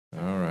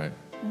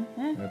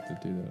I? I have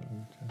to do that.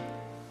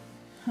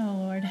 Oh,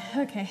 Lord.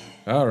 Okay.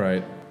 All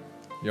right.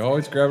 You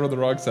always grab it on the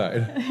wrong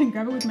side.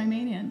 Grab it with my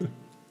main hand.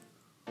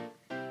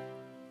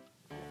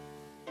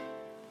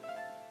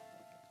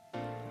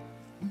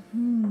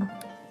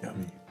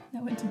 Yummy.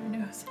 That went to my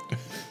nose.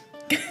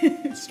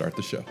 Start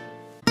the show.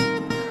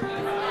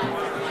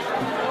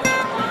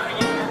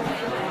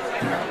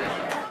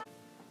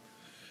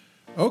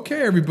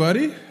 Okay,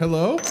 everybody.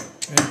 Hello.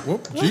 And,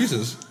 whoop,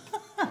 Jesus.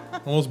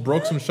 Almost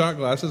broke some shot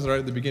glasses right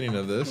at the beginning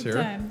of this Good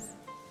here. times.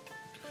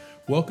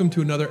 Welcome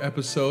to another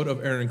episode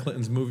of Erin and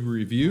Clinton's Movie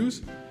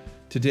Reviews.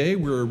 Today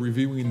we're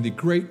reviewing the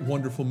great,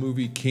 wonderful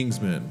movie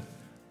Kingsman.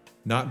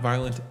 Not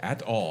violent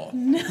at all.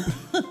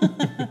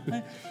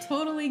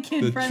 Totally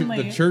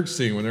kid-friendly. The church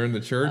scene when they're in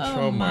the church.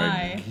 Oh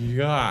my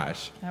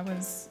gosh. That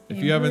was If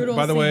you haven't,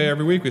 by the way,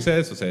 every week we say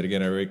this, we'll say it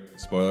again every week.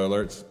 Spoiler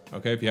alerts.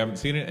 Okay, if you haven't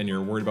seen it and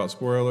you're worried about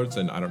spoiler alerts,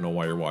 then I don't know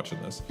why you're watching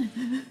this.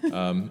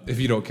 If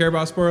you don't care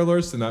about spoiler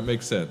alerts, then that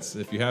makes sense.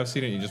 If you have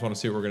seen it and you just want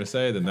to see what we're going to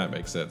say, then that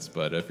makes sense.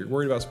 But if you're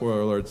worried about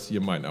spoiler alerts, you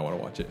might not want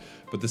to watch it.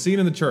 But the scene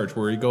in the church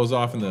where he goes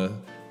off and the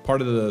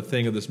part of the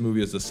thing of this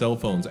movie is the cell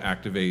phones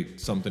activate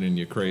something in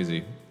you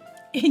crazy.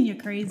 In your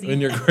crazy. In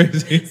your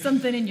crazy.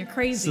 Something in your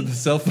crazy. So the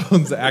cell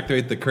phones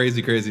activate the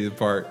crazy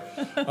part.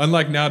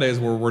 Unlike nowadays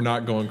where we're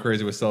not going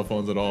crazy with cell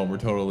phones at all and we're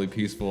totally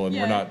peaceful and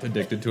we're not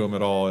addicted to them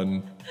at all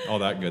and all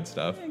that good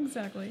stuff.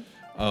 Exactly.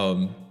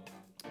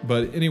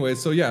 But anyway,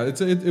 so yeah,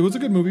 it was a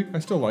good movie. I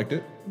still liked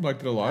it.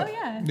 Liked it a lot. Oh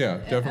yeah. Yeah,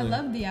 definitely. I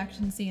love the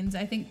action scenes.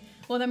 I think,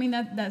 well, I mean,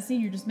 that scene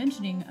you're just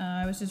mentioning,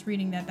 I was just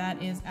reading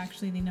that is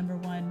actually the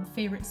 #1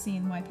 favorite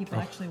scene why people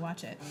actually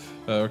watch it.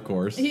 Of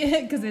course.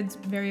 Yeah, because it's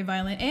very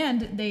violent.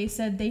 And they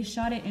said they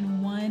shot it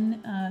in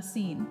one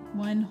scene,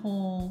 one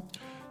whole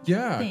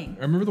thing.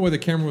 I remember the way the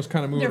camera was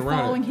kind of moving They're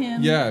around. following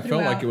him. Yeah, it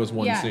felt like it was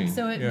one scene.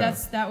 So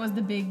that was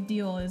the big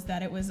deal, is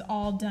that it was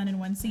all done in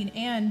one scene.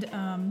 And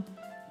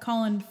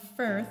Colin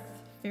Firth,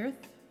 I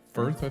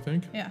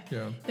think. Yeah.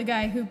 Yeah. The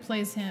guy who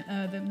plays him,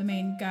 the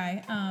main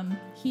guy,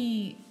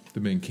 The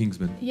main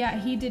Kingsman. Yeah,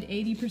 he did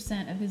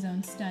 80% of his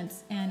own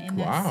stunts, and in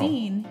that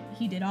scene,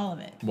 he did all of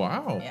it.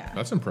 Wow. Yeah.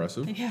 That's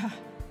impressive. Yeah.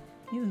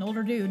 He's an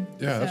older dude.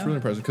 Yeah, that's really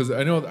impressive. Because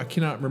I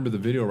cannot remember the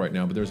video right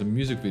now, but there's a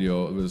music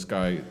video of this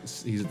guy.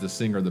 He's the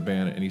singer of the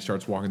band, and he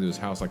starts walking through his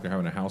house like they're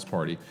having a house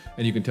party.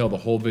 And you can tell the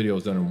whole video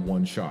is done in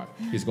one shot.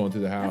 He's going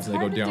through the house, and they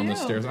go down the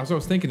stairs. That's what I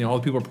was thinking. All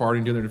the people are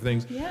partying, doing their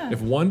different things. Yeah.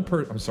 If one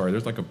I'm sorry,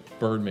 there's like a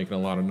bird making a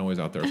lot of noise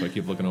out there, so I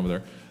keep looking over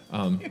there.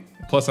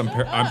 Plus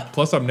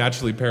I'm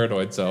naturally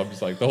paranoid, so I'm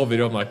just like the whole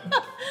video. I'm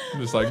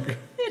just like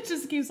it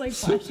just keeps like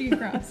flashing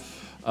across.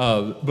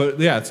 But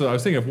yeah, so I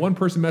was thinking if one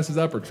person messes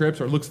up or trips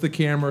or looks at the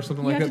camera or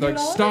something like that, like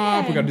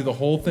stop, we got to do the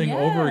whole thing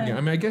over again.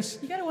 I mean, I guess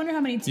you got to wonder how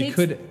many takes you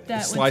could that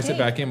slice would it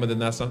back in, but then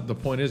that's not the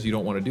point. Is you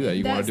don't want to do that.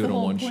 You want to do it in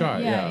one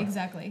shot. Yeah,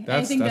 exactly.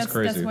 I think that's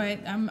crazy. That's why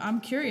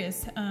I'm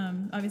curious.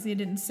 Obviously, it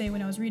didn't say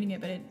when I was reading it,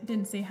 but it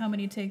didn't say how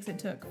many takes it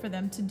took for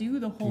them to do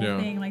the whole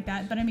thing like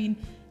that. But I mean,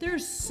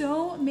 there's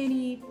so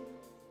many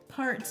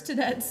parts to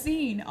that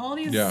scene, all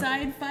these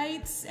side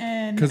fights,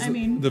 and I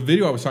mean, the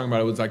video I was talking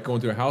about, it was like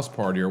going to a house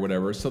party or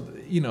whatever. So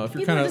if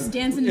you're kind of just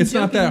dancing, it's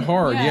not that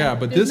hard,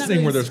 but this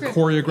thing where there's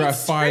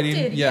choreographed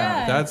fighting,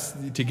 that's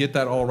to get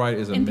that all right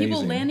is amazing. And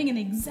people landing in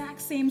the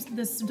exact same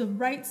the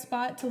right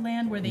spot to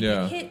land where they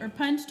get hit or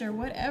punched or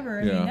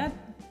whatever. I mean,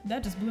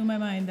 that just blew my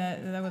mind.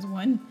 That was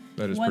one.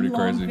 That is one pretty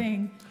long crazy.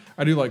 Thing.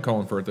 I do like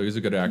Colin Firth though. He's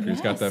a good actor.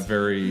 He's got that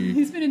very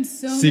he's been in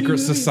so secret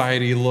many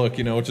society look,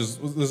 which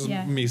is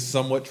me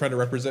somewhat trying to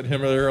represent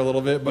him there a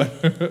little bit, but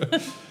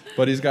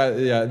but he's got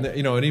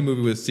any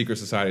movie with secret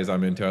societies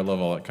I'm into. I love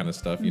all that kind of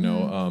stuff,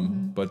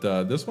 But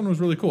this one was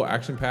really cool,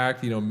 action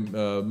packed, a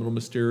little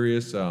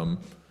mysterious.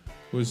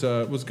 Was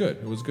good.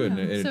 It was good.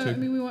 Yeah. And I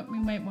mean, we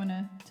might want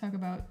to talk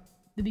about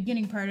the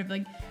beginning part of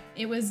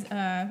it was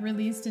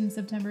released in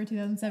September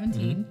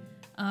 2017.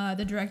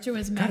 The director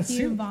was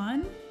Matthew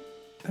Vaughn.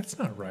 That's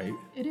not right.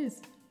 It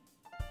is.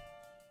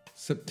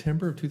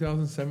 September of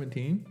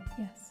 2017?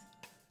 Yes.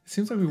 It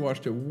seems like we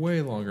watched it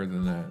way longer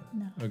than that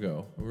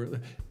ago.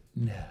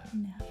 No.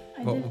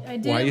 I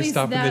did why are you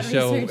stopping the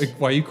show?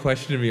 Why are you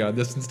questioning me on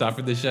this and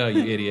stopping the show,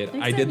 you idiot?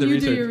 I did the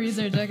research. You do your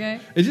research,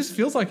 okay? It just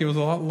feels like it was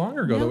a lot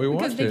longer ago that we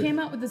watched it. Because they came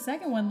out with the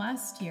second one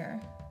last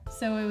year.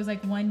 So it was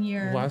like 1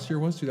 year. Last year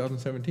was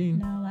 2017.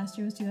 No, last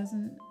year was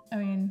 2000. I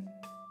mean.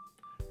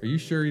 Are you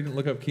sure you didn't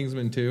look up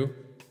Kingsman 2?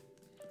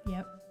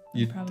 Yep.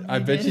 I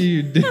bet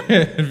you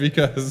did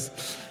because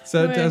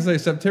I was like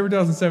September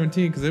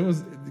 2017 because it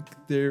was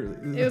there.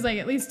 It was like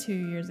at least 2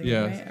 years ago.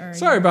 Yeah. Right? Or,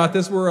 sorry about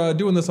this. We're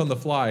doing this on the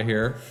fly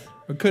here.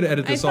 We could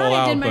edit this all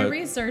out. I did my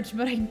research,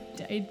 but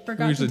I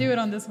forgot to do it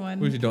on this one.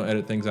 We usually don't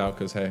edit things out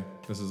because hey,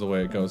 this is the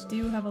way it goes. I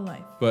do have a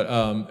life. But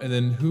and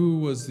then who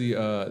was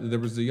there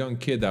was the young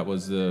kid that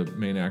was the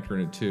main actor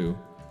in it too.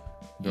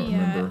 I don't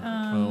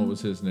remember. What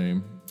was his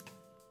name?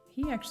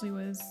 He actually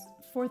was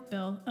fourth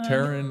bill.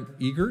 Taron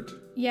Egerton?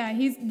 Yeah,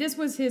 this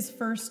was his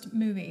first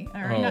movie,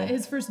 or not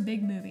his first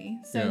big movie.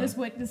 So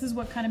this is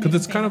what kind of because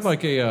it's kind of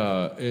like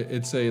a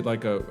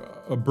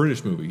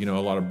British movie. You know, a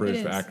lot of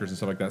British actors and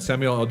stuff like that.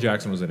 Samuel L.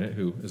 Jackson was in it,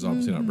 who is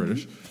obviously not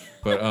British,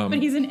 but but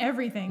he's in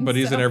everything. But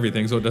he's in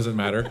everything, so it doesn't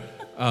matter.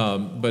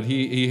 But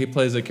he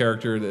plays a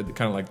character that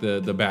kind of like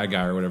the bad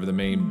guy or whatever, the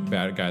main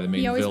bad guy, the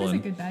main villain. He always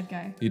plays a good bad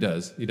guy. He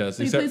does. But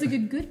he plays a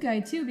good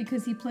guy too,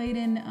 because he played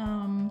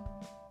in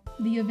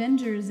the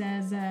Avengers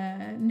as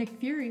Nick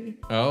Fury.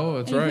 Oh,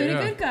 that's and right. He played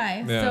a good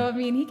guy. Yeah. So I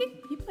mean,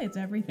 he plays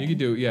everything. He could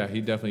do. Yeah, he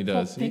definitely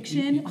does. Pulp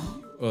Fiction.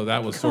 Well,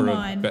 that was sort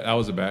of that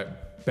was a bad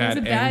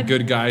and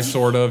good guy,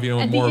 sort of. You know,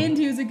 at more. The end,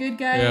 he was a good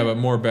guy. Yeah, but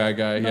more bad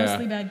guy.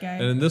 Mostly bad guy.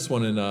 And in this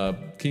one, in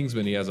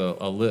Kingsman, he has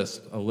a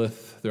lisp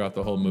throughout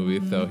the whole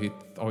movie. So he's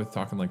always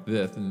talking like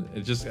this, and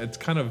it's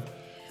kind of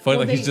funny.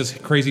 Well, like he's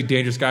just crazy,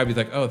 dangerous guy. But he's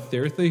like, oh,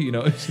 seriously, you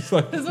know? It's just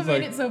like that's what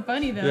made it so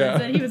funny, though. Is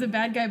that he was a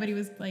bad guy, but he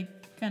was like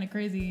kind of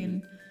crazy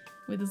and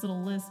with his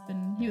little lisp,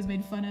 and he was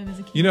made fun of as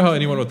a kid. You know how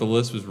anyone with a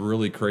lisp is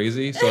really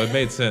crazy? So it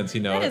made sense, you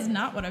know. That is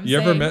not what I'm saying.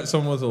 You ever met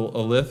someone with a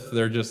lisp?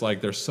 They're just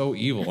like, they're so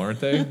evil, aren't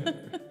they?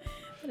 That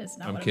is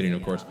not I'm kidding,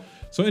 of course.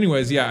 So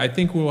anyways, yeah, I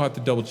think we'll have to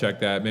double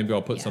check that. Maybe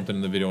I'll put something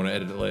in the video and I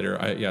edit it later.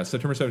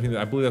 September 17th,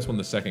 I believe that's when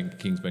the second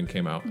Kingsman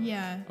came out.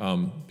 Yeah.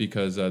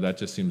 Because that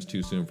just seems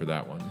too soon for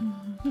that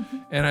one.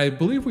 And I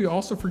believe we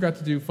also forgot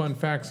to do fun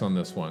facts on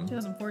this one.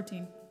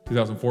 2014.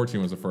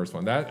 2014 was the first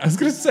one. That I was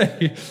gonna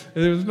say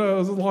it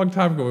was a long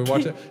time ago we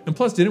watched it. And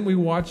plus, didn't we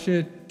watch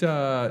it?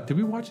 Did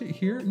we watch it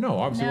here? No,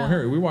 obviously we weren't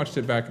here. We watched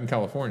it back in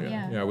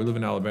California. Yeah, we live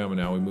in Alabama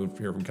now. We moved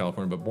here from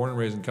California, but born and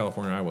raised in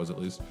California, I was at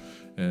least.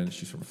 And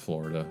she's from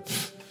Florida.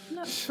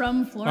 Not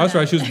from Florida. Oh, that's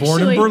right. She was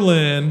born in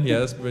Berlin.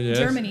 Yes, but yes.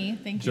 Germany.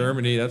 Thank you.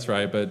 Germany. That's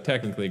right. But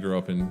technically grew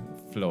up in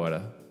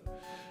Florida.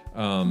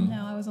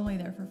 No, I was only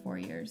there for 4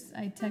 years.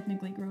 I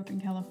technically grew up in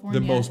California.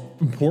 The most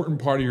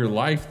important part of your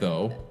life,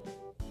 though.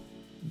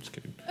 I'm just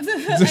kidding.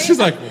 She's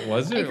like,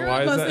 was it? I grew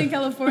up mostly in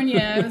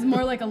California. It was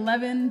more like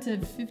 11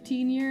 to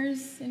 15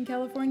 years in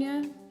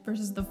California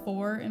versus the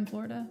 4 in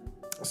Florida.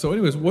 So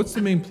anyways, what's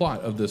the main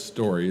plot of this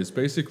story? It's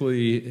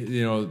basically,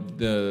 you know,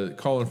 the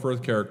Colin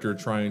Firth character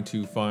trying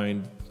to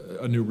find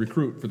a new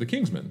recruit for the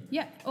Kingsmen.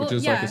 Yeah. Well, which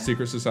is like a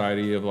secret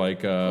society of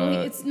like,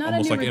 it's not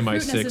almost a new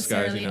like recruit MI6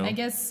 guys, you know? I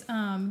guess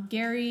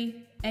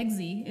Gary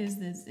Eggsy is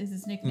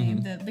his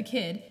nickname, the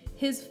kid.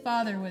 His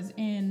father was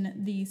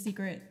in the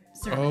Secret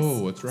Service.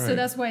 Oh, that's right. So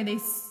that's why they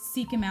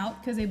seek him out,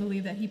 because they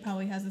believe that he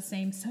probably has the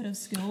same set of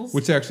skills.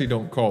 Which they actually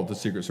don't call it the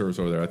Secret Service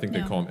over there. I think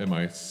they call him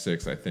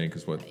MI6, I think,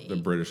 is what the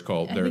British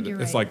call it.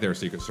 It's like their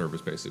Secret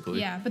Service, basically.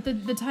 Yeah, but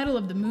the title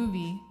of the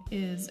movie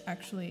is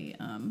actually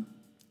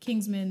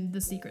Kingsman, the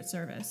Secret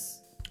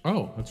Service.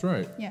 Oh, that's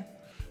right. Yeah.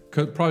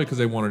 Probably because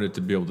they wanted it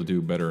to be able to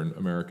do better in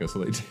America,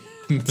 so they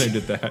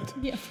did that.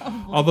 Yeah,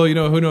 probably. Although, you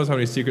know, who knows how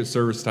many Secret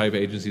Service type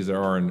agencies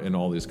there are in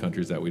all these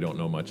countries that we don't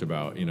know much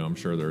about. You know, I'm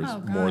sure there's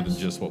more than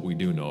just what we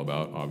do know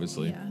about,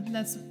 obviously. Yeah,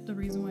 that's the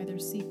reason why they're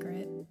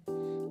secret.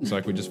 It's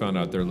like we just found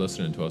out they're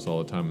listening to us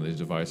all the time on these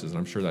devices, and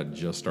I'm sure that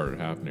just started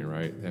happening,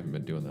 right? They haven't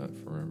been doing that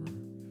forever.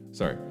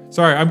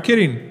 Sorry, I'm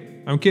kidding.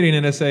 I'm kidding,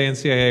 NSA and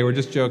CIA. We're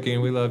just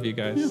joking. We love you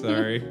guys.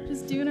 Sorry.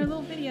 Just doing our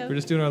little video. We're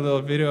just doing our little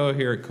video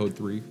here at Code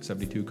 3,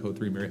 72, Code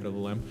 3, Mary Head of the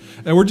Lamb.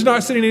 And we're just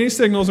not sending any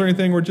signals or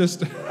anything. We're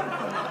just...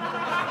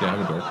 yeah,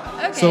 I'm a dork.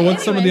 Okay, so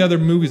what's some of the other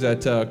movies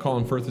that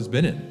Colin Firth has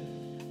been in?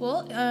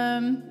 Well,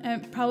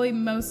 probably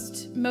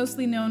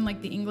mostly known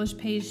like The English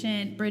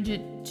Patient,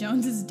 Bridget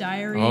Jones's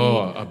Diary.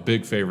 Oh, a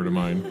big favorite of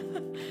mine.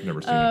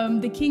 Never seen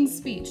it. The King's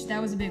Speech. That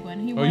was a big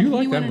one. You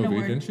liked that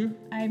movie, didn't you?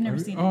 I've never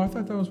seen it. Oh, I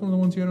thought that was one of the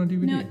ones you had on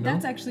DVD. No,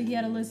 that's actually, he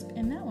had a lisp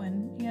in that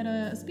one. He had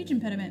a speech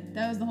impediment.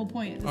 That was the whole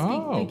point.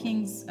 The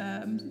King's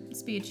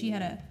Speech. He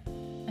had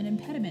an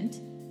impediment,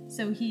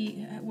 so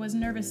he was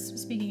nervous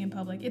speaking in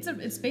public.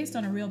 It's based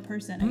on a real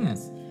person, I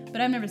guess,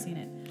 but I've never seen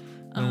it.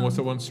 And what's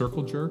the one?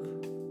 Circle Jerk?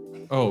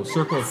 Oh,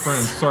 Circle of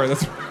Friends. Sorry,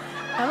 that's...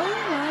 Oh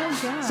my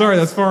god. Sorry,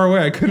 that's far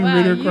away. I couldn't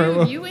read it quite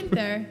well. You went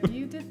there.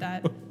 You did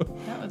that.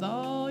 That was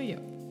all you.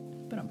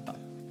 But I'm fun.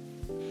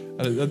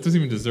 That doesn't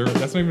even deserve it.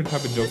 That's not even the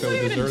type of joke that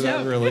would deserve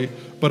that, really.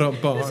 But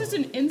it's just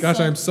an insult. Gosh,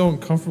 I'm so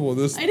uncomfortable with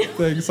this thing.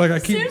 It's like I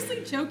keep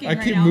seriously joking. I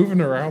keep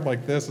moving around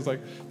like this. It's like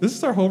this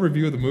is our whole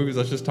review of the movies.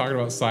 Us just talking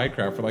about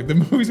Sidecraft. For like the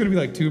movie's gonna be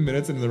like 2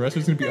 minutes, and the rest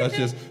is gonna be us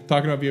just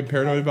talking about being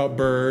paranoid about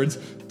birds.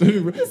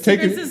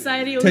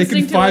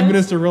 taking 5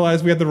 minutes to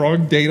realize we had the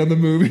wrong date on the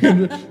movie.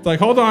 And it's like,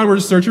 hold on, we're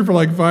just searching for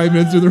like 5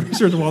 minutes of the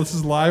research while this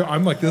is live.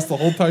 I'm like this the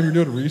whole time you're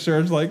doing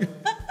research, like.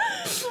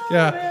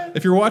 Yeah, man.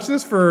 If you're watching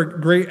this for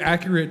great,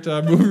 accurate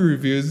movie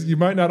reviews, you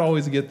might not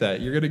always get that.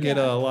 You're gonna get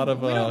a lot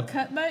of we don't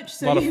cut much,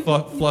 so a lot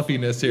of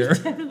fluffiness here.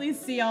 You definitely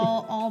see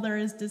all there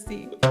is to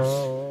see.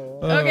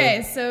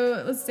 Okay,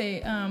 so let's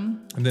see.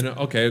 And then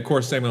of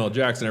course Samuel L.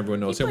 Jackson.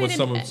 Everyone knows him. What's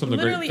some of the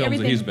great films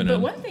that he's been in?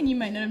 But one thing you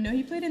might not have known,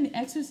 he played in The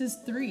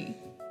Exorcist 3.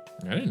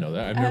 I didn't know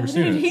that. I've never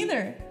seen it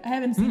either. I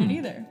haven't seen it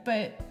either.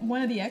 But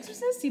one of The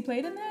Exorcists, he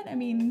played in that. I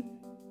mean,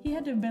 he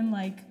had to have been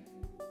like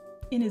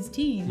in his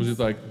teens. Was it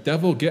like,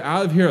 devil, get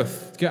out of here,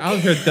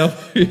 devil?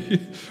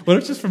 What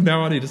if just from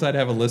now on he decided to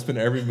have a lisp in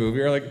every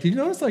movie? Or like, did you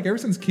notice like ever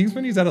since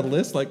Kingsman he's had a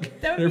lisp? Like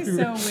that would be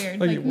so weird.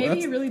 Like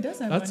maybe he really does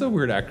have That's one. a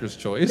weird actor's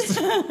choice.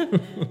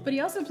 But he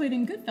also played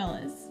in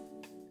Goodfellas.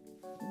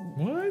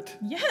 What?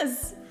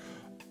 Yes.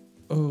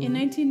 Oh. In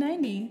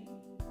 1990.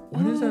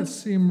 Why does that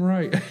seem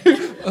right?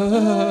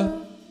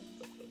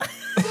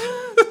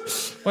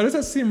 Why does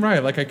that seem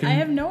right? Like I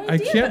have no idea. I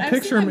can't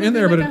picture him in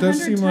there, but it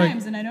does seem like.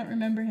 And I don't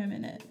remember him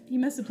in it. He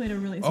must have played a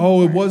really small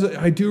part. It was.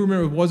 I do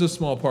remember it was a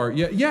small part.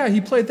 Yeah.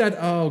 He played that.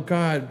 Oh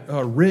God,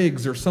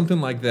 Riggs or something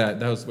like that.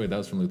 That was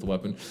from Lethal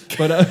Weapon.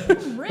 But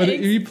but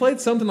he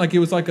played something like it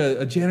was like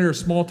a janitor,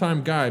 small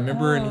time guy.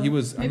 Remember, and he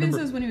was. Maybe this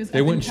was when he was.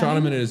 They went and shot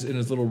him in his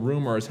little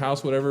room or his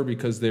house, whatever,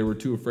 because they were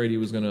too afraid he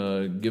was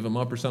gonna give him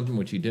up or something,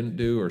 which he didn't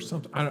do or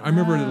something. I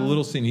remember the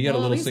little scene. He had a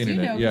little scene in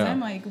it. Yeah. I'm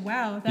like,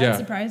 wow, that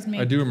surprised me.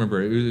 I do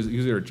remember it. He was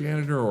either a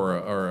janitor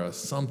or a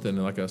something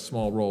like a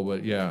small role,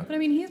 but yeah. But I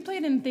mean, he's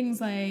played in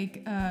things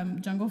like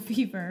Jungle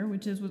Fever,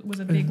 which was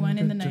a big one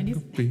in the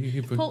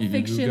 90s. Pulp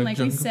Fiction, like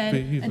we said,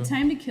 A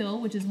Time to Kill,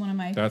 which is one of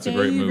my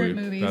favorite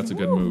movies. That's a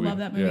good movie. Love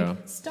that movie. Yeah.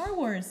 Star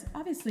Wars,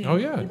 obviously. Oh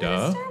yeah,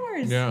 duh. Star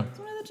Wars. Yeah. It's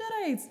one of the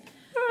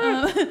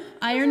Jedis.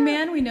 Iron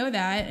Man, we know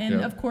that,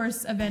 and of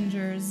course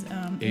Avengers,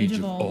 Age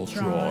of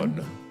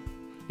Ultron.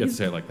 You have to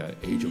say it like that,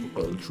 Age of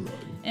Ultron.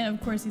 And of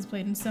course, he's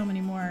played in so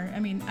many more. I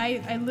mean,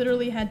 I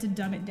literally had to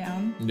dumb it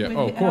down. Yeah,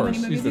 of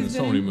course. He's been in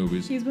so many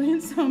movies. He's been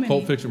in so many.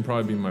 Pulp Fiction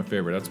probably be my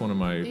favorite. That's one of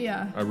my.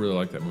 Yeah. I really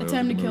like that movie. A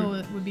Time to Kill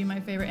would be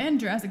my favorite, and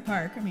Jurassic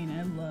Park. I mean,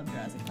 I love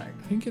Jurassic Park.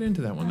 I didn't get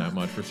into that one that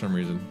much for some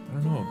reason. I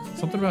don't know.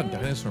 Something about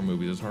dinosaur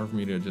movies is hard for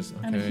me to just.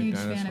 Okay, I'm a huge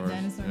fan of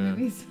dinosaur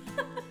movies.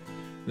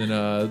 Then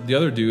the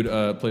other dude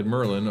played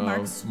Merlin,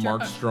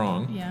 Mark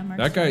Strong. Yeah,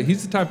 That guy,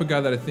 he's the type of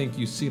guy that I think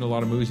you see in a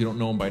lot of movies. You don't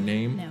know him by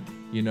name. No.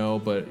 You know,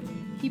 but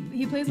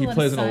he plays in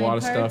a lot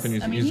of stuff, and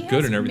he's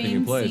good in everything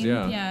he plays.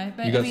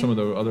 But you got some of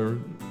the other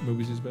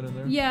movies he's been in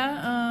there.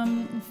 Yeah,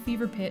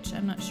 Fever Pitch.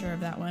 I'm not sure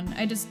of that one.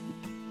 I just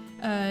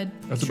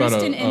that's about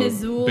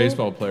a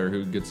baseball player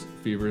who gets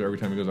fever every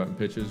time he goes out and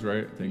pitches,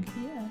 right? I think.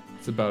 Yeah.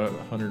 It's about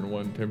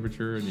 101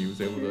 temperature, and he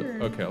was able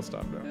to. Okay, I'll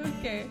stop now.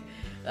 Okay.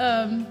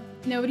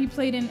 No, but he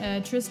played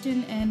in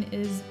Tristan and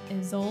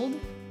Isolde.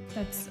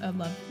 That's a love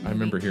movie. I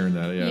remember hearing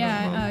that. Yeah.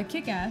 Yeah,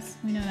 Kick-Ass.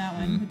 We know that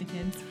one with the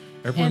kids.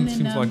 Everyone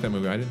seems to like that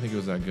movie. I didn't think it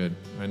was that good.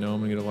 I know I'm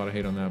gonna get a lot of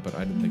hate on that, but I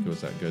didn't think it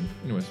was that good.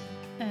 Anyways.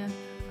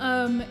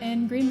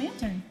 And Green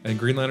Lantern. And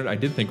Green Lantern, I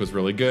did think was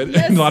really good.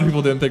 Yes. And a lot of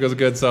people didn't think it was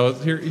good. So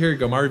here you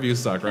go. My reviews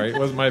suck, right?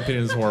 My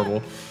opinion is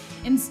horrible.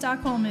 In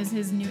Stockholm is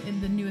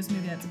the newest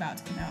movie that's about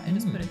to come out. I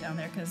just put it down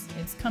there because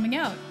it's coming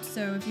out.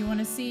 So if you want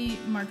to see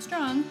Mark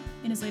Strong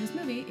in his latest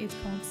movie, it's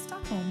called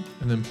Stockholm.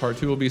 And then part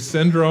 2 will be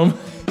Syndrome.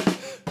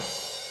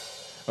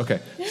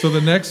 Okay, so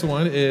the next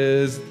one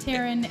is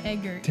Taron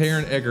Egerton.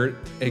 Taron Egerton,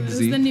 who's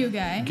the new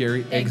guy.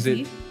 Gary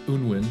Exit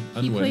Unwin.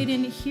 He played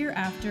in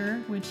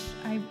Hereafter, which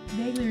I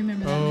vaguely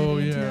remember that Oh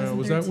movie. yeah,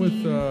 was that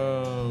with?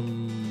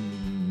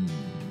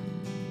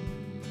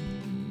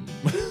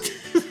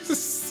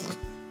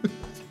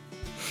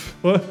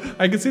 Well,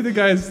 I can see the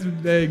guy's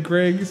name,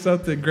 Greg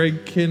something,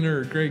 Greg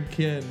Kinner, Greg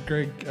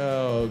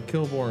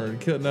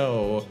Kilborn.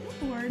 No,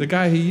 the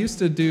guy he used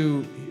to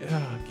do.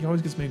 He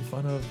always gets made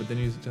fun of, but then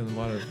he's done a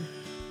lot of.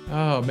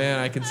 Oh man,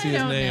 I can see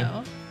his name.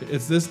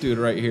 It's this dude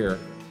right here.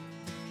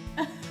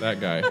 That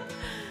guy.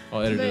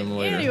 I'll edit him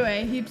later.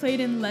 Anyway, he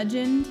played in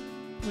Legend,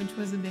 which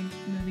was a big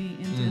movie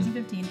in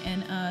 2015,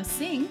 and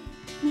Sing.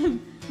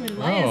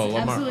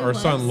 Our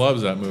son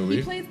loves that movie.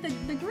 He plays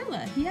the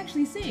gorilla. He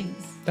actually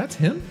sings. That's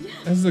him? Yeah.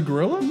 As the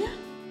gorilla? Yeah.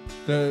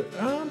 The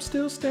I'm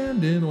still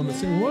standing on the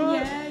sing. What?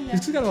 Yeah.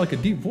 He's got like a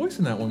deep voice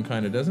in that one,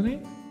 kind of, doesn't he?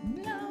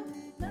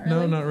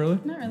 No, not really.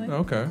 Not really.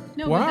 Okay.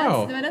 No,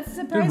 wow. But that's a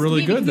surprise. They're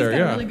really good there. He's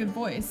got a really good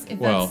voice. If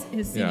that's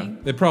his singing.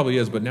 Yeah, it probably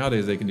is. But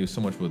nowadays they can do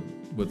so much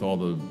with all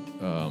the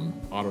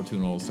auto tune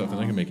and all stuff, and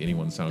they can make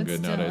anyone sound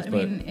good nowadays.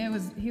 But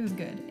he was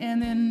good.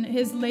 And then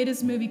his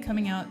latest movie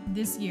coming out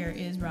this year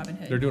is Robin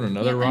Hood. They're doing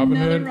another Robin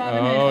Hood.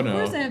 Oh no! Of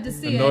course I have to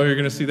see it. No, you're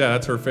gonna see that.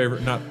 That's her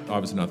favorite.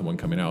 Obviously not the one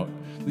coming out.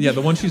 Yeah,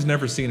 the one she's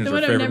never seen is her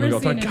favorite movie.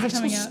 I'm like, gosh,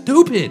 so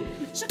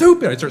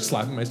stupid. I start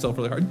slapping myself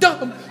really hard.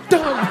 Dumb.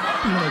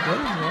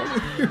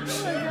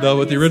 No,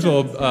 but the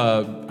original,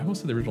 I won't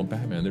say the original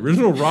Batman, the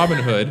original Robin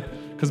Hood,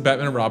 because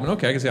Batman and Robin.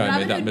 Okay, I can see how I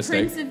made that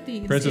mistake.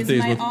 Prince of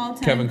Thieves with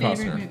Kevin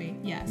Costner. Movie.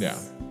 Yes. Yeah.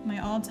 My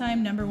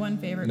all-time #1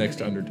 favorite. Next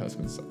movie. to Under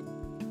Tuscan's Son.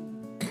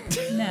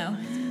 No,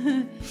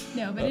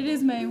 no, but it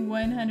is my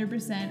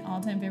 100%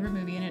 all-time favorite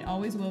movie, and it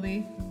always will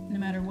be, no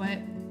matter what.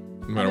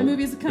 Other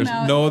movies come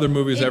out. No other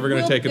movie's ever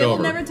going to take it over. It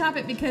will never top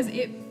it because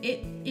it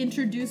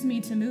introduced me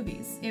to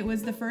movies. It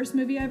was the first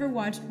movie I ever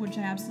watched, which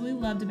I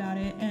absolutely loved about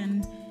it,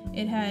 and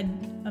it had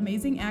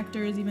amazing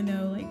actors, even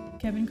though like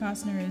Kevin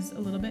Costner is a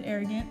little bit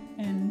arrogant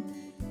and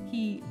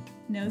he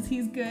knows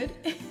he's good.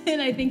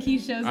 And I think he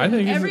shows it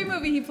in every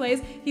movie he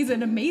plays. He's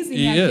an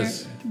amazing actor,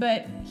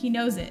 but he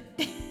knows it.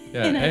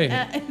 Yeah,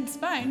 hey, it's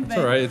fine. It's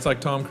all right. It's like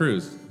Tom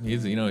Cruise.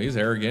 He's he's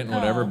arrogant and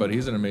whatever, but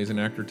he's an amazing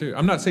actor too.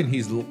 I'm not saying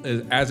he's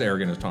as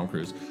arrogant as Tom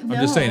Cruise. I'm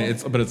just saying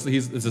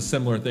it's a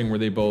similar thing where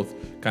they both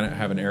kind of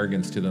have an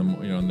arrogance to them,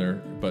 and they're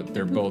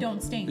both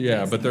don't stink.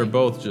 Yeah, but they're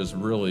both just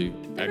really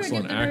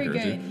excellent actors.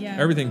 Very good, yeah.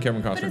 Everything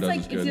Kevin Costner does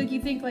is good. It's like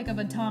you think like of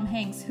a Tom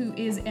Hanks who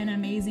is an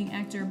amazing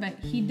actor, but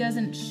he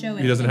doesn't show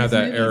it. He doesn't have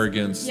that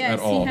arrogance at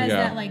all. He has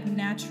that like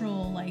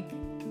natural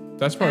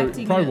That's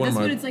probably one of my. That's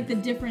what it's like the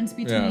difference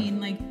between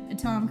like a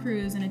Tom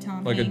Cruise and a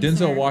Tom Hanks. Like a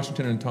Denzel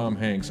Washington and Tom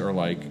Hanks are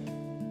like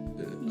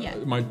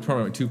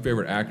probably my two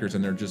favorite actors,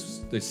 and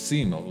they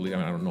seem. I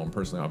don't know them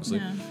personally, obviously.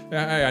 No.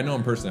 I know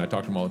them personally. I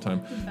talk to them all the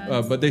time,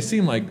 but they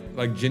seem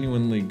like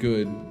genuinely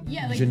good,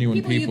 genuine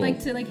people. You'd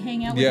like to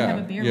hang out with and have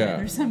a beer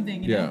with or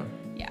something. Yeah.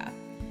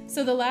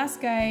 So the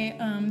last guy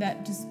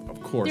that just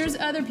of course there's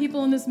other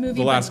people in this movie.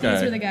 The last guy,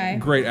 these are the guy,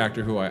 great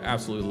actor who I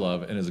absolutely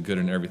love and is good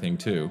in everything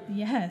too.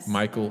 Yes,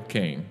 Michael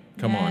Caine.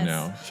 Come on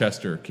now,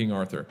 Chester, King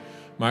Arthur.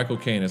 Michael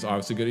Caine is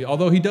obviously good,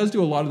 although he does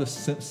do a lot of the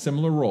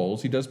similar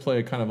roles. He does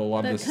play kind of a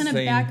lot of the same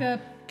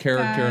backup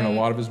character in a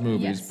lot of his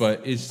movies,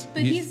 but it's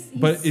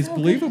so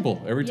believable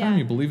good. Every time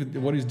you believe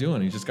what he's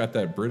doing. He's just got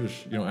that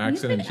British accent.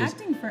 He's been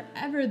acting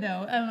forever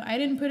though. I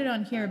didn't put it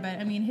on here, but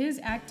I mean his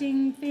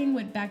acting thing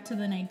went back to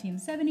the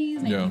 1970s,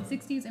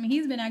 1960s. I mean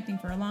he's been acting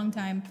for a long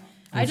time.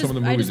 I just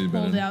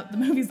pulled out the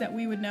movies that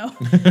we would know.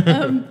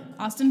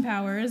 Austin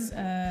Powers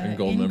in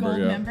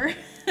Goldmember.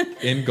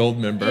 In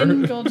Goldmember.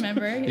 In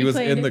Goldmember. He was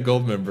in the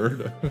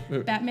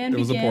Goldmember. Batman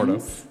Begins. It was a porno.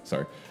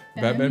 Sorry.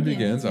 Batman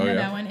Begins. Oh yeah.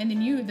 That one. And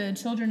then the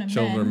Children of Men.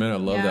 Children of Men. I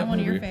love that movie. One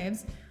of your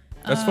faves.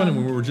 That's funny.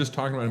 When we were just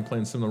talking about him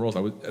playing similar roles,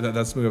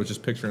 that's the movie I was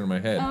just picturing in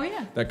my head. Oh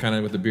yeah. That kind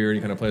of with the beard, he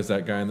kind of plays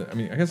that guy. I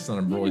mean, I guess it's not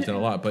a role he's done a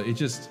lot, but it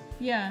just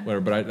whatever.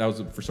 But that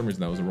was for some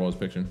reason that was a role I was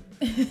picturing.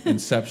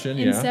 Inception.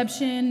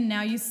 Inception.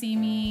 Now You See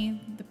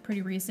Me. The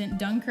pretty recent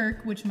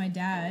Dunkirk, which my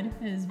dad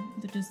is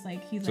just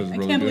like he's like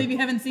I can't believe you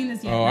haven't seen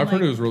this yet. Oh, I've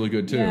heard it was really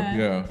good too.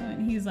 Yeah.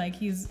 And he's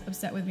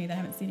upset with me that I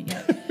haven't seen it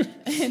yet.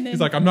 And then,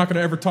 he's like, I'm not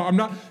gonna ever talk.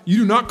 You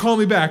do not call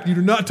me back. You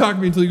do not talk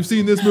to me until you've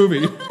seen this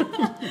movie.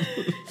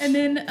 And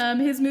then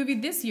his movie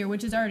this year,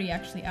 which is already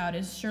actually out,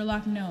 is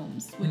Sherlock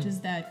Gnomes, which is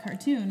that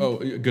cartoon. Oh,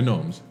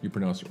 Gnomes. You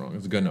pronounced it wrong.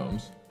 It's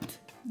Gnomes.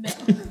 No.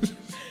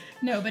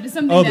 No, but it's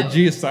something. Oh, the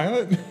G is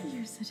silent.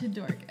 You're such a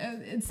dork.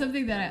 It's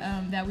something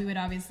that we would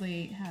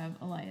obviously have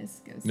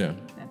Elias go see. Yeah.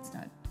 That's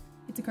not.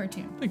 It's a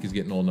cartoon. I think he's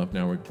getting old enough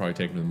now. We could probably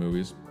take him to the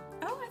movies.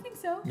 Oh, I think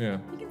so. Yeah.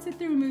 He can sit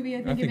through a movie.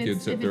 I think if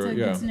it's a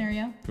good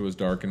scenario. If it was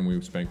dark and we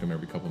spanked him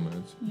every couple of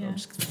minutes. Yeah.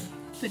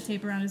 Put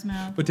tape around his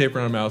mouth. Put tape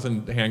around his mouth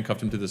and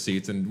handcuffed him to the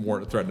seats and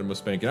threatened him with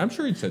spanking. I'm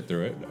sure he'd sit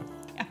through it.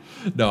 Yeah.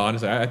 No,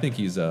 honestly, I think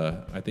he is.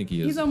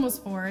 He's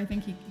almost 4. I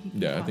think he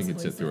I think he'd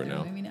sit through it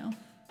now. Maybe now.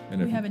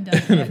 And we haven't done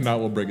it and yet. if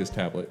not, we'll bring his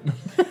tablet.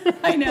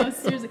 I know,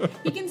 seriously.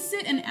 He can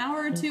sit an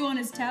hour or two on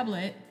his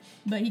tablet,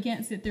 but he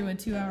can't sit through a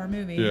 2-hour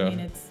movie. Yeah. I mean,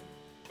 it's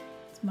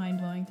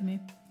mind-blowing to me.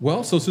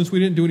 Well, so since we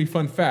didn't do any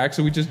fun facts,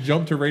 so we just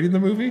jumped to rating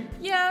the movie?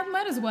 Yeah,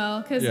 might as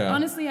well, because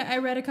honestly, I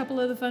read a couple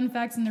of the fun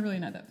facts, and they're really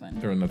not that fun.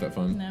 They're not that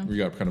fun? No. You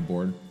got kind of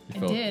bored?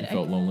 You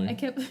felt lonely? I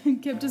kept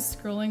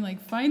just scrolling,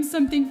 like, find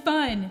something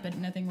fun, but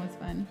nothing was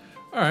fun.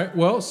 All right,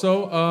 well,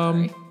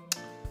 so,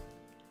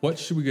 what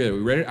should we get? We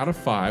rate it out of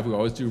 5. We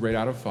always do rate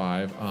out of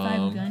 5.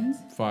 5 guns?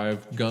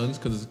 5 guns,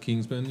 because it's a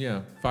Kingsman.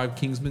 Yeah, 5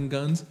 Kingsman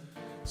guns.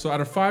 So out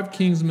of 5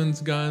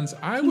 Kingsman's guns,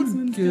 I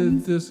would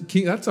give this...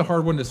 that's a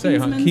hard one to say,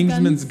 huh?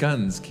 Kingsman's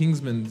guns.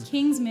 Kingsman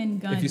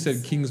guns. If you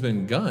said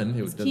Kingsman gun,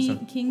 it would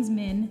sound...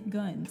 Kingsman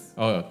guns.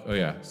 Oh,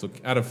 yeah. So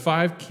out of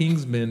 5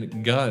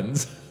 Kingsman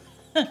guns...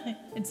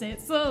 And say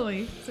it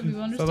slowly so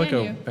people understand you.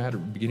 Sounds like a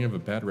beginning of a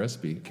bad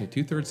recipe. Okay,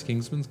 2/3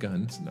 Kingsman's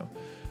guns. No.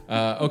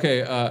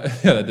 Yeah,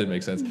 that did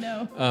make sense.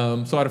 No.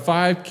 So out of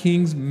 5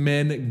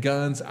 Kingsmen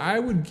guns, I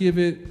would give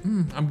it...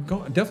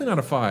 definitely not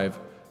a 5.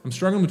 I'm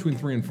struggling between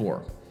 3 and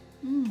 4.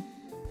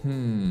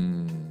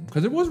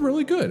 Because it was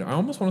really good. I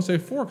almost want to say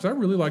 4 because I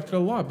really liked it a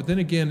lot. But then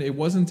again, it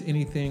wasn't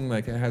anything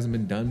like it hasn't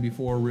been done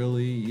before,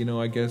 really.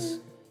 I guess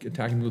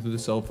attacking people through the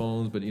cell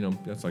phones, but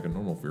that's like a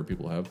normal fear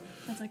people have.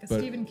 That's like a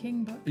Stephen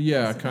King book.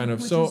 Yeah, kind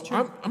of. So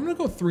I'm gonna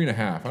go 3.5.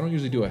 I don't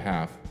usually do a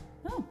half.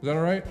 Oh. Is that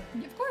all right?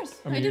 Yeah, of course.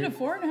 I did a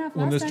 4.5 last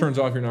When this time. turns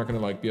off, you're not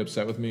gonna be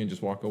upset with me and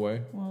just walk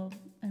away? Well,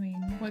 I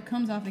mean, what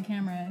comes off the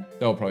camera...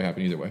 That'll probably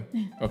happen either way.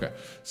 Okay.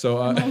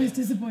 So I'm always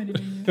disappointed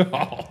in you.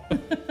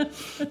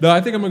 No,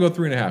 I think I'm gonna go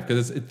 3.5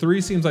 because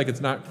 3 seems like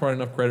it's not quite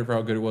enough credit for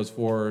how good it was.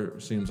 4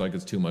 seems like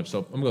it's too much.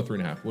 So I'm gonna go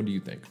 3.5. What do you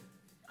think?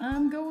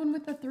 I'm going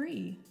with a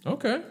 3.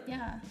 Okay.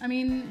 Yeah. I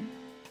mean,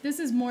 this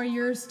is more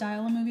your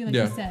style of movie, like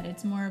you said.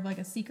 It's more of like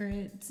a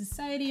secret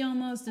society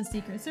almost, a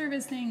secret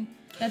service thing.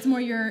 That's more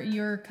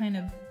your kind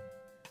of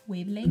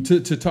wavelength.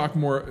 To talk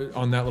more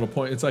on that little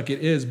point, it's like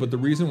it is, but the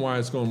reason why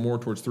it's going more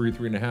towards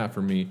 3.5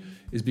 for me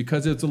is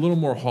because it's a little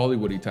more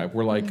Hollywood-y type.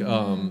 We're like,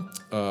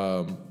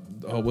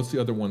 what's the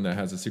other one that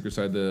has a secret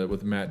side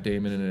with Matt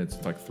Damon in it?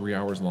 It's like 3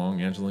 hours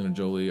long. Angelina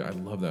Jolie. I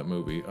love that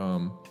movie.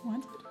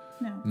 Wanted?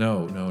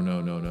 No.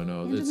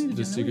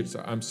 The secret.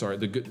 I'm sorry.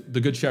 The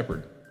Good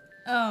Shepherd.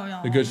 Oh no.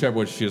 The Good Shepherd,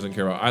 which she doesn't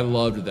care about. I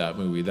loved that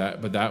movie.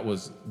 But that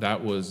was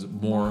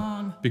more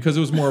long. Because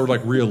it was more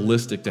like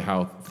realistic to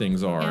how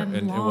things are,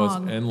 and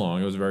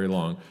long. It was very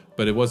long.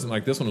 But it wasn't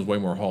like this one was way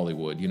more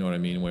Hollywood. You know what I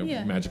mean? Way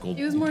magical.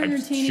 It was more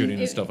entertaining. Shooting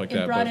and stuff like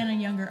that. It brought in a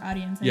younger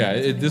audience.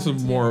 This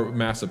was more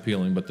mass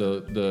appealing. But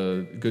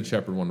the Good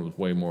Shepherd one was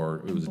way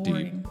more. It was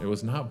boring. deep. It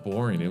was not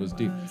boring. It was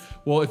deep.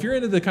 Well, if you're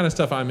into the kind of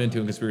stuff I'm into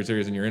in conspiracy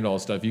theories and you're into all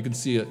this stuff, you can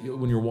see it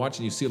when you're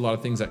watching. You see a lot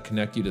of things that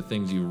connect you to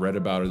things you read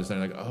about or this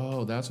and like,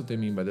 oh, that's what they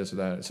mean by this or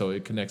that. So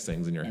it connects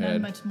things in your head.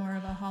 I'm much more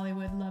of a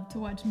Hollywood love to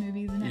watch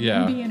movies and be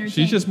entertained.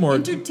 She's just more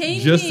just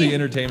the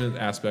entertainment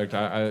aspect.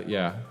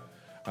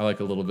 I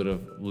like a little bit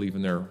of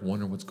leaving there,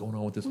 wondering what's going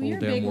on with this whole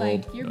damn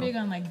world. You're big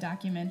on like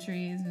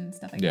documentaries and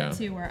stuff like that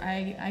too, where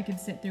I could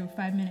sit through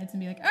 5 minutes and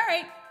be like, all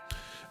right.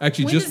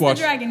 Actually, when just does watched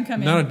the dragon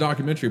come not in? a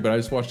documentary, but I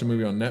just watched a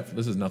movie on Netflix.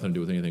 This has nothing to do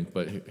with anything,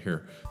 but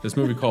here, this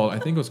movie called I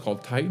think it was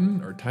called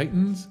Titan or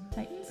Titans.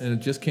 Titans? And it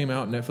just came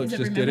out. Netflix just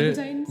Remember did it.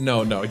 the Titans?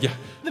 No, yeah.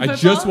 I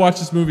just watched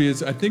this movie.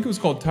 I think it was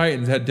called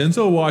Titans. It had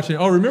Denzel watching.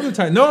 Oh, remember the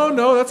Titans?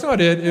 No, that's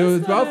not it. It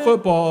was about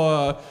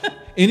football.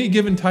 Any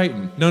given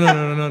Titan.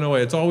 No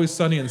way. It's Always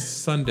Sunny and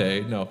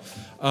Sunday. No.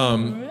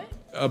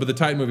 But the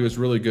Titan movie was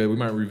really good. We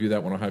might review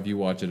that one. I'll have you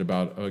watch it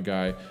about a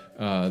guy.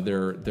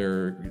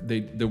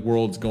 The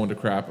world's going to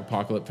crap,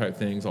 apocalypse type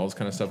things, all this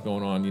kind of stuff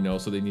going on, you know.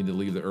 So they need to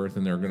leave the Earth,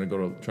 and they're going to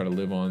go to try to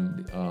live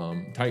on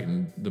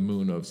Titan, the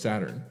moon of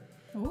Saturn.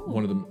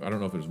 Ooh. I don't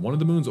know if it was one of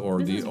the moons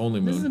or the only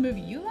moon. This is a movie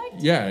you liked?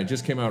 Yeah, it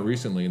just came out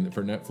recently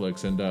for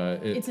Netflix, and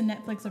it's a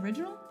Netflix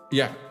original.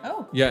 Yeah.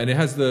 Oh. Yeah, and it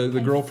has the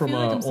girl from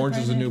like Orange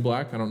Is the New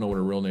Black. I don't know what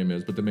her real name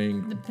is, but the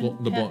main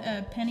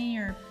Penny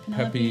or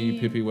Penelope.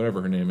 Pippi,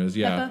 whatever her name is.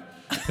 Yeah.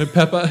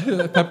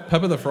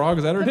 Peppa the Frog,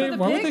 is that her name?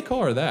 Why would they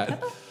call her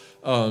that?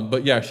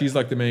 But yeah, she's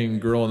like the main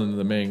girl and then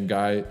the main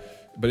guy.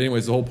 But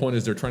anyways, the whole point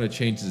is they're trying to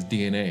change his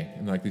DNA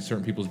and like these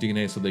certain people's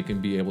DNA so they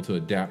can be able to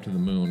adapt to the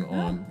moon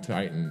on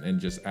Titan. And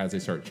just as they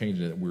start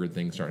changing it, weird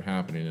things start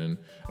happening. And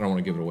I don't want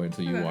to give it away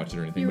until you watch it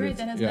or anything. You're right,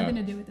 that has nothing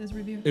to do with this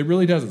review. It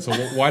really doesn't. So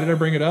why did I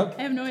bring it up?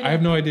 I have no idea. I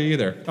have no idea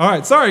either. All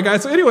right, sorry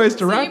guys. So anyways,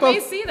 to wrap up. You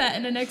may see that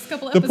in the next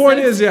couple episodes. The point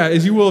is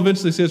you will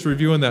eventually see us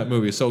reviewing that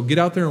movie. So get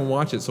out there and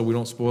watch it so we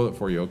don't spoil it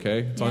for you,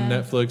 okay? It's on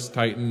Netflix,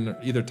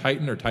 either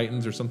Titan or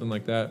Titans or something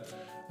like that.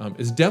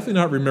 It's definitely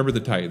not Remember the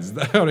Titans.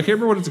 I can't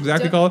remember what it's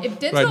exactly called. If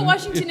Denzel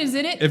Washington is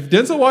in it, if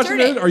Denzel Washington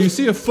is in it, or you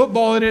see a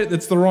football in it,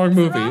 it's the wrong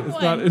movie.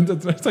 It's not.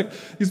 It's like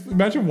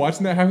imagine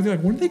watching that happen. You're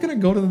like, when are they going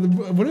to go to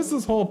when does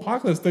this whole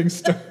apocalypse thing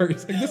start?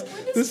 He's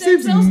like, this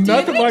seems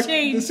nothing like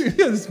this.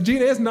 This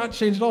DNA has not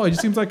changed at all. He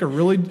just seems like a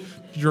really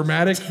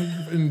dramatic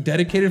and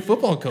dedicated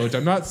football coach.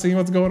 I'm not seeing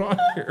what's going on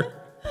here.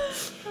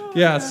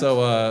 If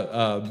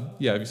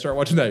you start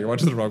watching that, you're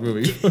watching the wrong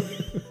movie.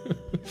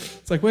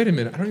 It's like, wait a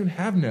minute, I don't even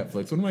have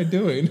Netflix. What am I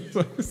doing?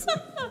 Oh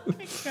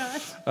my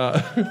gosh.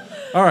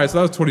 All right, so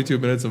that was 22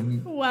 minutes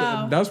of...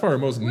 Wow. That was probably our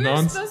most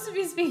We're supposed to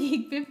be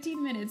speaking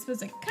 15 minutes.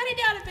 Supposed to cut it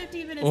down to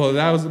 15 minutes. Well,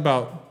 that was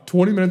about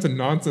 20 minutes of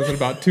nonsense and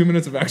about 2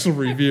 minutes of actual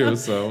review,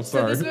 so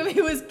sorry. So this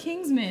movie was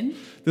Kingsman.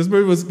 This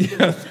movie was,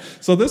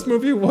 So this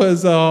movie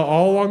was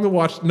all along the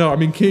watch... No, I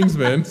mean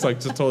Kingsman. It's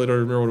like, just totally don't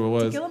remember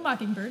what it was. To Kill a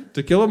Mockingbird.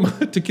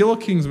 To Kill a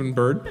Kingsman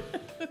Bird.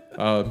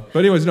 But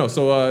anyways, no.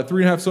 So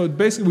 3.5. So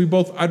basically,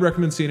 I'd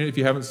recommend seeing it if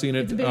you haven't seen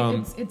it.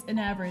 It's an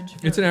average.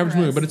 It's an average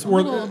movie, but it's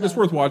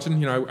worth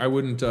watching. You know, I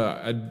wouldn't.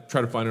 I'd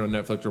try to find it on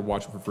Netflix or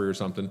watch it for free or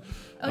something.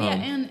 Oh yeah,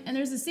 and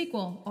there's a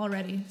sequel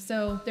already.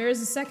 So there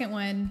is a second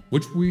one,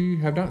 which we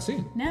have not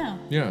seen. No.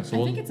 Yeah. So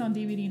I think it's on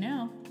DVD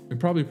now. And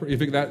probably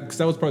because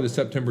that was probably the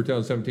September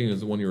 2017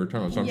 is the one you were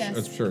talking about. So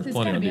I'm sure it's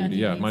plenty on DVD.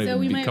 Yeah, might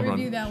even be coming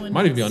on. That one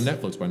might even be on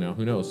Netflix by now.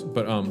 Who knows?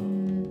 But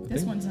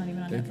this one's not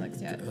even on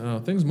Netflix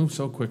yet. Things move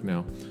so quick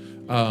now.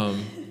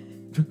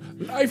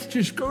 Life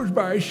just goes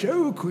by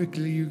so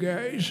quickly, you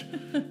guys.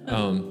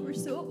 We're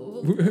so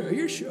old.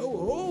 You're so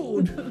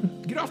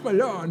old. Get off my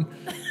lawn.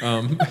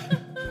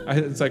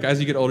 It's like as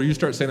you get older, you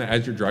start saying that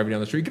as you're driving down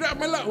the street. Get off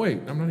my lawn.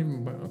 Wait, I'm not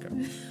even. Okay.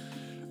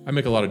 I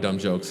make a lot of dumb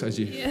jokes.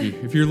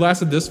 If you're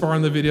lasted this far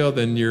in the video,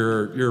 then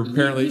you're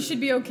apparently you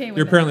should be okay with.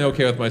 You're apparently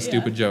okay with my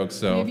stupid jokes.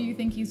 So maybe you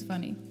think he's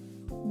funny.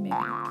 Maybe.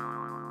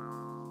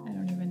 I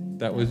don't even.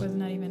 That was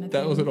not even a thing.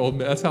 That was an old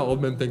man. That's how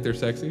old men think they're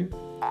sexy.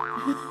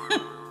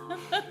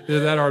 Either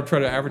that or I'm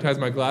trying to advertise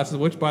my glasses,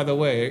 which, by the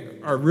way,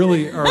 are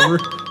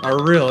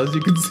real, as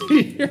you can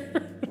see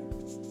here.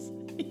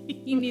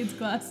 He needs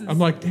glasses. I'm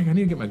like, dang, I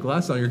need to get my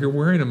glasses on. You're here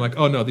wearing them. I'm like,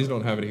 oh, no, these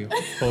don't have any.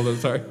 Hold on,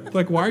 sorry.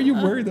 Like, why are you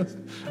wearing this?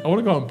 I want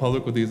to go out in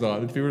public with these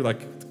on. If you were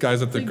like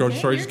guys at the grocery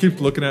store, he just keeps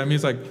looking at me.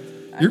 He's like,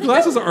 your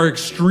glasses are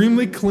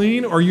extremely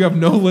clean or you have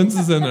no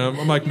lenses in them.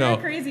 I'm like, no. You're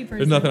a crazy person.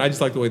 There's nothing. I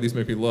just like the way these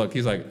make me look.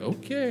 He's like,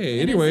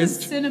 okay. And anyways.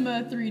 It says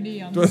Cinema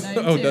 3D on the side,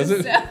 oh, too, does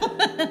it? So.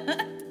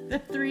 The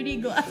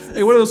 3D glasses.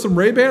 Hey, what are those, some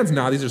Ray-Bans?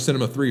 Nah, these are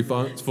Cinema 3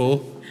 fun. It's full.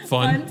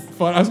 Fun.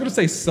 I was going to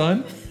say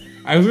sun.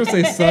 And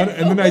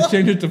then I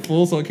changed it to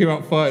full, so it came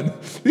out fun.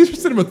 These are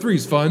Cinema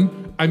 3s,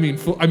 fun. I mean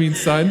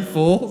sun,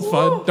 full,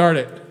 fun. Darn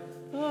it.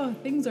 Oh,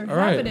 things are happening.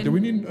 All right, do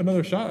we need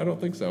another shot? I don't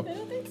think so. I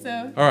don't think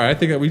so. All right, I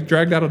think that we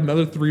dragged out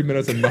another 3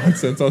 minutes of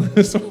nonsense on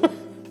this one.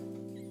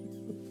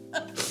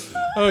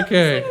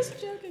 Okay. I was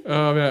joking.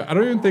 Oh man, I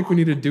don't even think we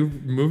need to do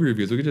movie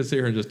reviews. We could just sit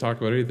here and just talk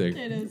about anything.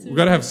 It is. We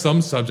gotta have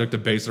some subject to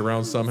base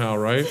around somehow,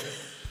 right?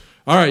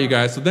 All right, you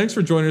guys. So thanks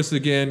for joining us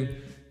again.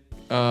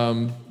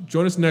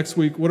 Join us next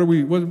week. What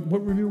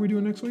review are we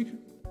doing next week?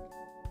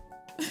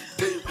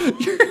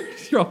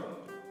 Your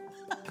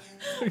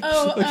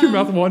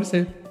mouth of water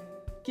saying.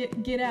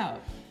 Get out.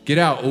 Get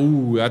out.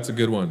 Ooh, that's a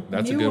good one.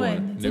 That's a good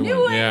one. one. It's a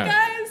new one, yeah.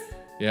 guys.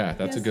 Yeah,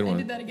 that's a good one. I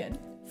did that again.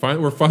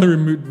 We're finally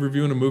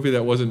reviewing a movie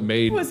that wasn't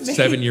made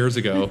 7 years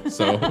ago.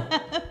 So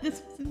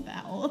this wasn't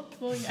that old.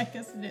 Well, I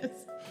guess it is.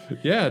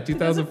 Yeah,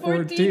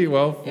 2014.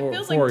 Well, it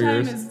feels 4 like time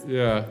years. is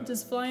Yeah,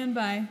 just flying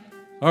by.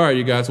 All right,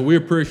 you guys. Well, we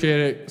appreciate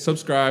it.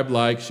 Subscribe,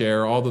 like,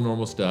 share, all the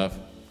normal stuff.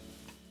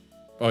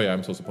 Oh yeah,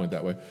 I'm supposed to point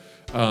that way.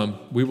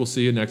 We will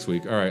see you next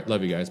week. All right,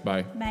 love you guys.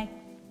 Bye. Bye.